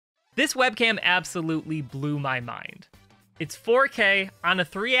This webcam absolutely blew my mind. It's 4K on a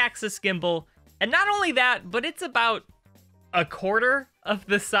 3-axis gimbal, and not only that, but it's about a quarter of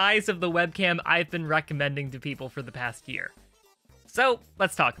the size of the webcam I've been recommending to people for the past year. So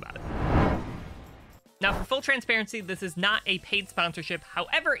let's talk about it. Now, for full transparency, this is not a paid sponsorship.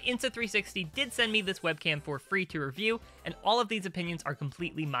 However, Insta360 did send me this webcam for free to review, and all of these opinions are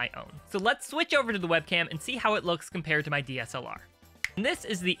completely my own. So let's switch over to the webcam and see how it looks compared to my DSLR. And this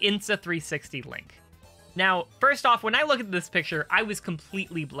is the Insta360 Link. Now, first off, when I look at this picture, I was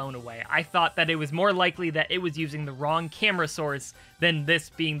completely blown away. I thought that it was more likely that it was using the wrong camera source than this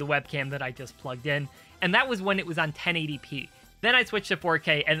being the webcam that I just plugged in, and that was when it was on 1080p. Then I switched to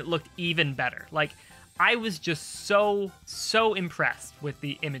 4K and it looked even better. Like, I was just so impressed with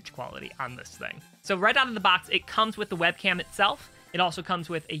the image quality on this thing. So right out of the box, it comes with the webcam itself. It also comes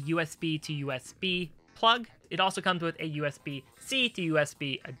with a USB to USB plug. It also comes with a USB-C to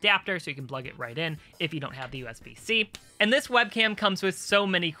USB adapter, so you can plug it right in if you don't have the USB-C. And this webcam comes with so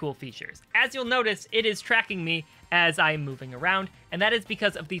many cool features. As you'll notice, it is tracking me as I'm moving around, and that is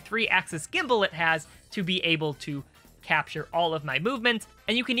because of the 3-axis gimbal it has to be able to capture all of my movements,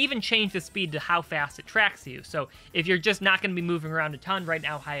 and you can even change the speed to how fast it tracks you. So if you're just not going to be moving around a ton, right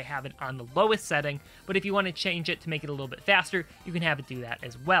now I have it on the lowest setting, but if you want to change it to make it a little bit faster, you can have it do that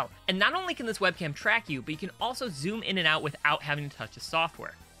as well. And not only can this webcam track you, but you can also zoom in and out without having to touch the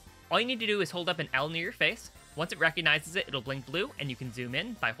software. All you need to do is hold up an L near your face. Once it recognizes it, it'll blink blue, and you can zoom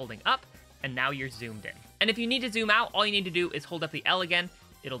in by holding up, and now you're zoomed in. And if you need to zoom out, all you need to do is hold up the L again,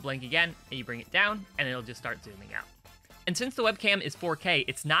 it'll blink again, and you bring it down, and it'll just start zooming out. And since the webcam is 4K,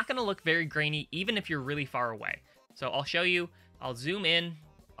 it's not going to look very grainy even if you're really far away. So I'll show you, I'll zoom in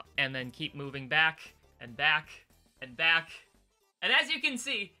and then keep moving back and back and back. And as you can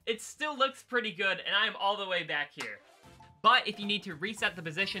see, it still looks pretty good and I'm all the way back here. But if you need to reset the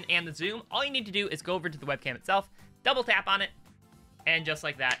position and the zoom, all you need to do is go over to the webcam itself, double tap on it, and just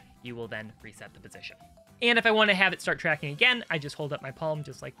like that, you will then reset the position. And if I want to have it start tracking again, I just hold up my palm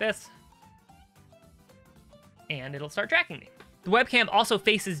just like this, and it'll start tracking me. The webcam also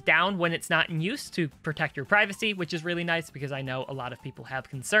faces down when it's not in use to protect your privacy, which is really nice because I know a lot of people have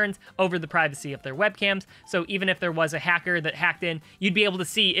concerns over the privacy of their webcams. So even if there was a hacker that hacked in, you'd be able to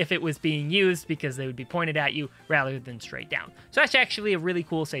see if it was being used because they would be pointed at you rather than straight down. So that's actually a really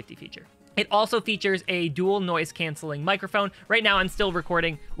cool safety feature. It also features a dual noise canceling microphone. Right now I'm still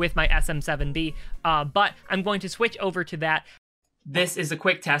recording with my SM7B, but I'm going to switch over to that. This is a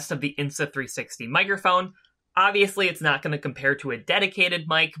quick test of the Insta360 microphone. Obviously, it's not going to compare to a dedicated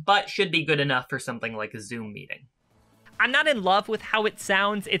mic, but should be good enough for something like a Zoom meeting. I'm not in love with how it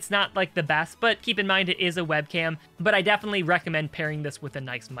sounds. It's not like the best, but keep in mind it is a webcam, but I definitely recommend pairing this with a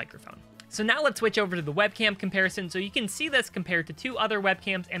nice microphone. So now let's switch over to the webcam comparison so you can see this compared to 2 other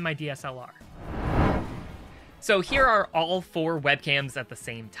webcams and my DSLR. So here are all 4 webcams at the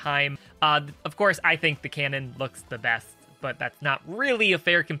same time. Of course, I think the Canon looks the best, but that's not really a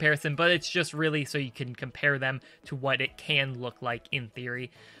fair comparison, but it's just really so you can compare them to what it can look like in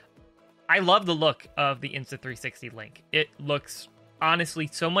theory. I love the look of the Insta360 Link. It looks honestly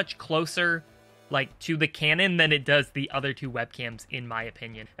so much closer like to the Canon than it does the other 2 webcams in my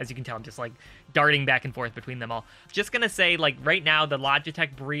opinion. As you can tell, I'm just like darting back and forth between them all. Just gonna say, like right now, the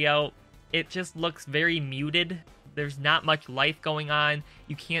Logitech Brio, it just looks very muted. There's not much life going on.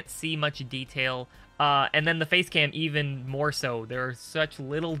 You can't see much detail. And then the Facecam even more so. There's such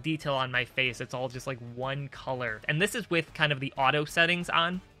little detail on my face. It's all just like one color. And this is with kind of the auto settings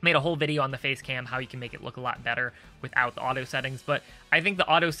on. Made a whole video on the Facecam, how you can make it look a lot better without the auto settings. But I think the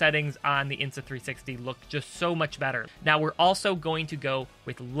auto settings on the Insta360 look just so much better. Now we're also going to go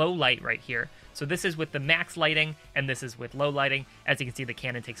with low light right here. So this is with the max lighting, and this is with low lighting. As you can see, the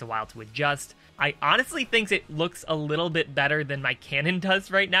Canon takes a while to adjust. I honestly think it looks a little bit better than my Canon does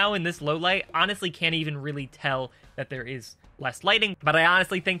right now in this low light. Honestly, can't even really tell that there is less lighting, but I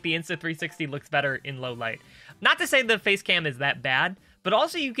honestly think the Insta360 looks better in low light. Not to say the Facecam is that bad, but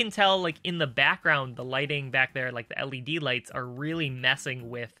also you can tell, like, in the background, the lighting back there, like the LED lights, are really messing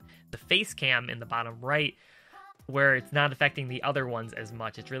with the Facecam in the bottom right, where it's not affecting the other ones as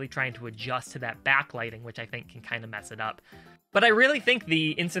much. It's really trying to adjust to that backlighting, which I think can kind of mess it up. But I really think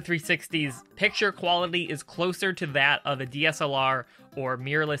the Insta360's picture quality is closer to that of a DSLR or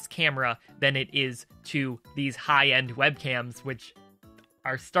mirrorless camera than it is to these high-end webcams, which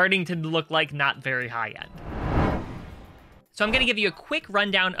are starting to look like not very high-end. So I'm going to give you a quick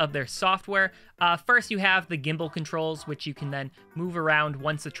rundown of their software. First, you have the gimbal controls, which you can then move around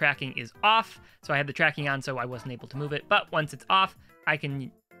once the tracking is off. So I had the tracking on, so I wasn't able to move it. But once it's off, I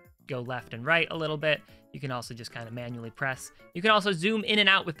can go left and right a little bit, You can also just kind of manually press. You can also zoom in and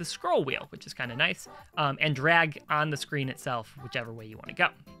out with the scroll wheel, which is kind of nice, and drag on the screen itself, whichever way you want to go.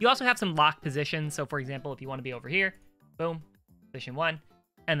 You also have some lock positions. So for example, if you want to be over here, boom, position 1,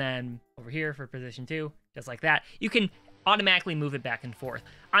 and then over here for position 2, just like that. You can automatically move it back and forth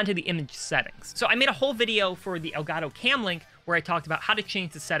onto the image settings. So I made a whole video for the Elgato Cam Link where I talked about how to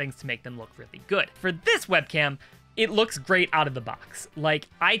change the settings to make them look really good. For this webcam, it looks great out of the box. Like,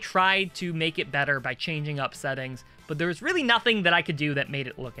 I tried to make it better by changing up settings, but there was really nothing that I could do that made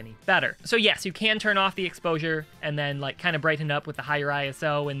it look any better. So yes, you can turn off the exposure and then like kind of brighten it up with the higher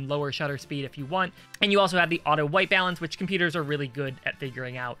ISO and lower shutter speed if you want. And you also have the auto white balance, which computers are really good at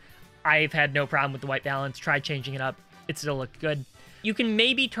figuring out. I've had no problem with the white balance, tried changing it up, it still looked good. You can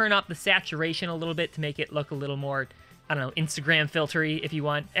maybe turn up the saturation a little bit to make it look a little more, I don't know, Instagram filtery if you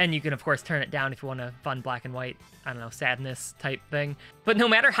want. And you can, of course, turn it down if you want a fun black and white, I don't know, sadness type thing. But no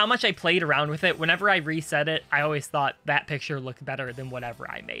matter how much I played around with it, whenever I reset it, I always thought that picture looked better than whatever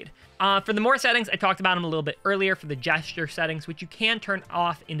I made. For the more settings, I talked about them a little bit earlier for the gesture settings, which you can turn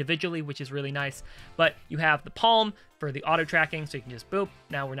off individually, which is really nice. But you have the palm for the auto tracking, so you can just boop.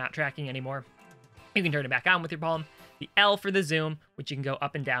 Now we're not tracking anymore. You can turn it back on with your palm. The L for the zoom, which you can go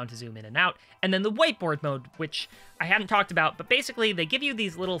up and down to zoom in and out, and then the whiteboard mode, which I hadn't talked about, but basically they give you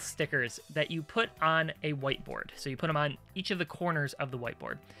these little stickers that you put on a whiteboard. So you put them on each of the corners of the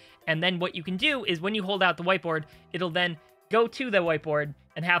whiteboard. And then what you can do is when you hold out the whiteboard, it'll then go to the whiteboard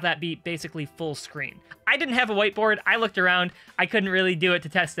and have that be basically full screen. I didn't have a whiteboard. I looked around. I couldn't really do it to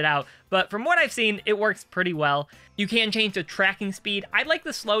test it out, but from what I've seen, it works pretty well. You can change the tracking speed. I like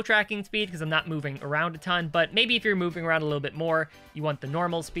the slow tracking speed because I'm not moving around a ton, but maybe if you're moving around a little bit more, you want the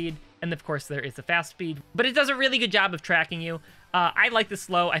normal speed. And of course there is the fast speed, but it does a really good job of tracking you. I like the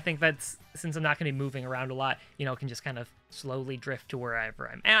slow. I think that's, since I'm not going to be moving around a lot, you know, it can just kind of slowly drift to wherever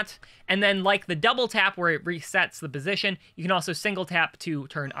I'm at. And then like the double tap where it resets the position, you can also single tap to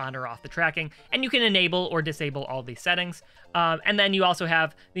turn on or off the tracking, and you can enable or disable all these settings. And then you also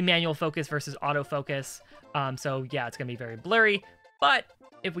have the manual focus versus autofocus. So yeah, it's going to be very blurry, but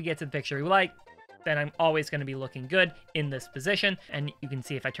if we get to the picture we like, then I'm always going to be looking good in this position. And you can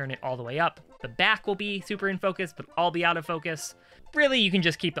see if I turn it all the way up, the back will be super in focus, but I'll be out of focus. Really, you can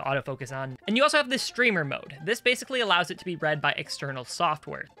just keep the autofocus on. And you also have this streamer mode. This basically allows it to be read by external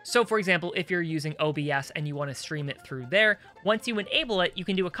software. So for example, if you're using OBS and you want to stream it through there, once you enable it, you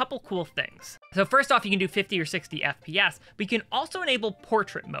can do a couple cool things. So first off, you can do 50 or 60 FPS, but you can also enable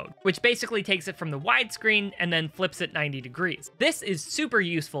portrait mode, which basically takes it from the widescreen and then flips it 90 degrees. This is super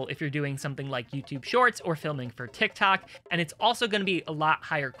useful if you're doing something like YouTube Shorts or filming for TikTok, and it's also going to be a lot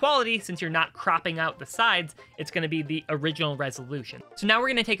higher quality since you're not cropping out the sides. It's going to be the original resolution. So now we're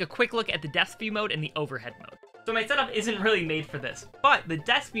going to take a quick look at the Deskview mode and the overhead mode. So my setup isn't really made for this, but the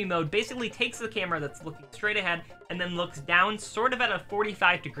Deskview mode basically takes the camera that's looking straight ahead and then looks down sort of at a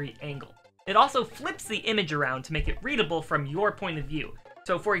 45-degree angle. It also flips the image around to make it readable from your point of view.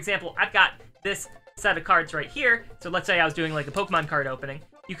 So for example, I've got this set of cards right here. So let's say I was doing like a Pokemon card opening.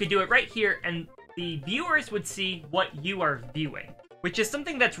 You could do it right here and the viewers would see what you are viewing, which is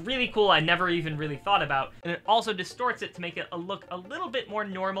something that's really cool. I never even really thought about. And it also distorts it to make it look a little bit more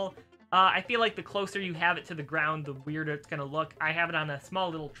normal. I feel like the closer you have it to the ground, the weirder it's gonna look. I have it on a small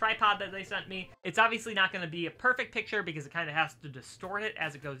little tripod that they sent me. It's obviously not gonna be a perfect picture because it kind of has to distort it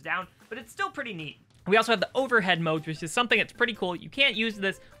as it goes down, but it's still pretty neat. We also have the overhead mode, which is something that's pretty cool. You can't use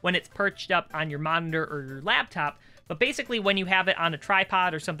this when it's perched up on your monitor or your laptop, but basically when you have it on a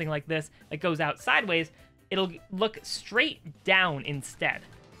tripod or something like this that goes out sideways, it'll look straight down instead.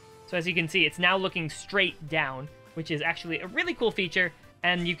 So as you can see, it's now looking straight down, which is actually a really cool feature,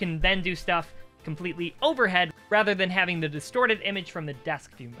 and you can then do stuff completely overhead rather than having the distorted image from the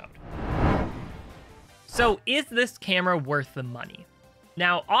Deskview mode. So is this camera worth the money?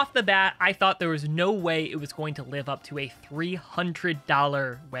 Now, off the bat, I thought there was no way it was going to live up to a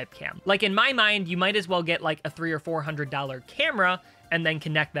 $300 webcam. Like in my mind, you might as well get like a $300 or $400 camera and then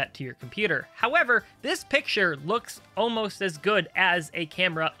connect that to your computer. However, this picture looks almost as good as a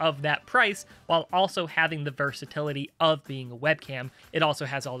camera of that price while also having the versatility of being a webcam. It also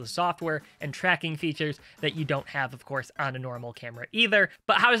has all the software and tracking features that you don't have, of course, on a normal camera either.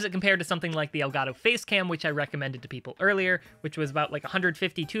 But how does it compare to something like the Elgato Facecam, which I recommended to people earlier, which was about like $150,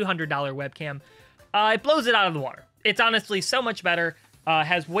 $200 webcam? It blows it out of the water. It's honestly so much better.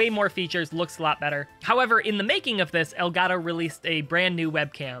 Has way more features, looks a lot better. However, in the making of this, Elgato released a brand new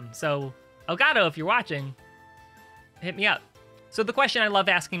webcam. So Elgato, if you're watching, hit me up. So the question I love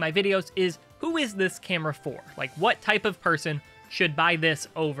asking my videos is, who is this camera for? Like, what type of person should buy this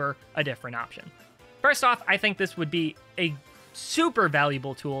over a different option? First off, I think this would be a super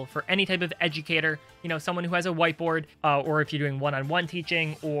valuable tool for any type of educator, you know, someone who has a whiteboard, or if you're doing one-on-one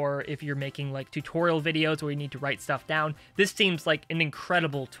teaching, or if you're making like tutorial videos where you need to write stuff down, this seems like an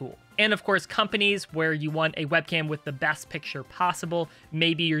incredible tool. And of course, companies where you want a webcam with the best picture possible,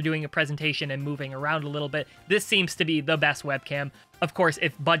 maybe you're doing a presentation and moving around a little bit, this seems to be the best webcam. Of course,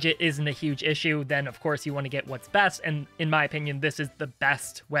 if budget isn't a huge issue, then of course you want to get what's best, and in my opinion, this is the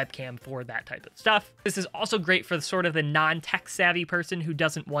best webcam for that type of stuff. This is also great for sort of the non-tech savvy person who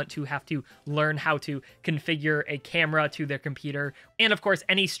doesn't want to have to learn how to configure a camera to their computer. And of course,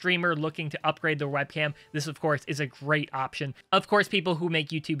 any streamer looking to upgrade their webcam, this of course is a great option. Of course, people who make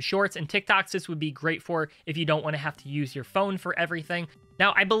YouTube Shorts and TikToks, this would be great for if you don't want to have to use your phone for everything.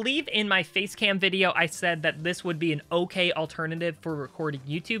 Now, I believe in my Facecam video, I said that this would be an okay alternative for recording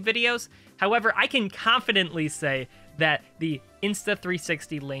YouTube videos. However, I can confidently say that the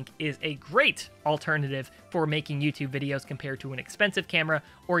Insta360 Link is a great alternative for making YouTube videos compared to an expensive camera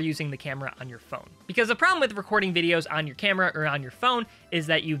or using the camera on your phone. Because the problem with recording videos on your camera or on your phone is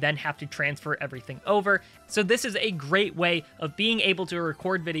that you then have to transfer everything over. So this is a great way of being able to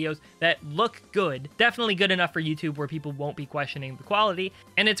record videos that look good, definitely good enough for YouTube where people won't be questioning the quality.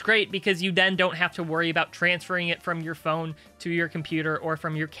 And it's great because you then don't have to worry about transferring it from your phone to your computer or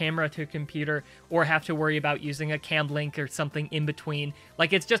from your camera to computer, or have to worry about using a cam link or something in between.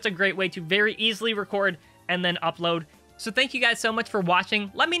 Like, it's just a great way to very easily record and then upload. So thank you guys so much for watching.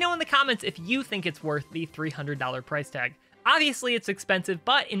 Let me know in the comments if you think it's worth the $300 price tag. Obviously it's expensive,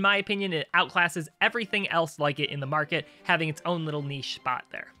 but in my opinion, it outclasses everything else like it in the market, having its own little niche spot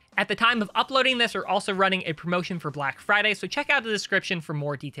there. At the time of uploading this, we're also running a promotion for Black Friday, so check out the description for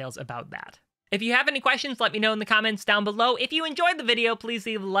more details about that. If you have any questions, let me know in the comments down below. If you enjoyed the video, please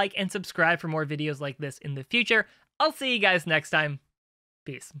leave a like and subscribe for more videos like this in the future. I'll see you guys next time.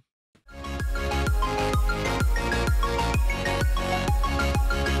 Peace.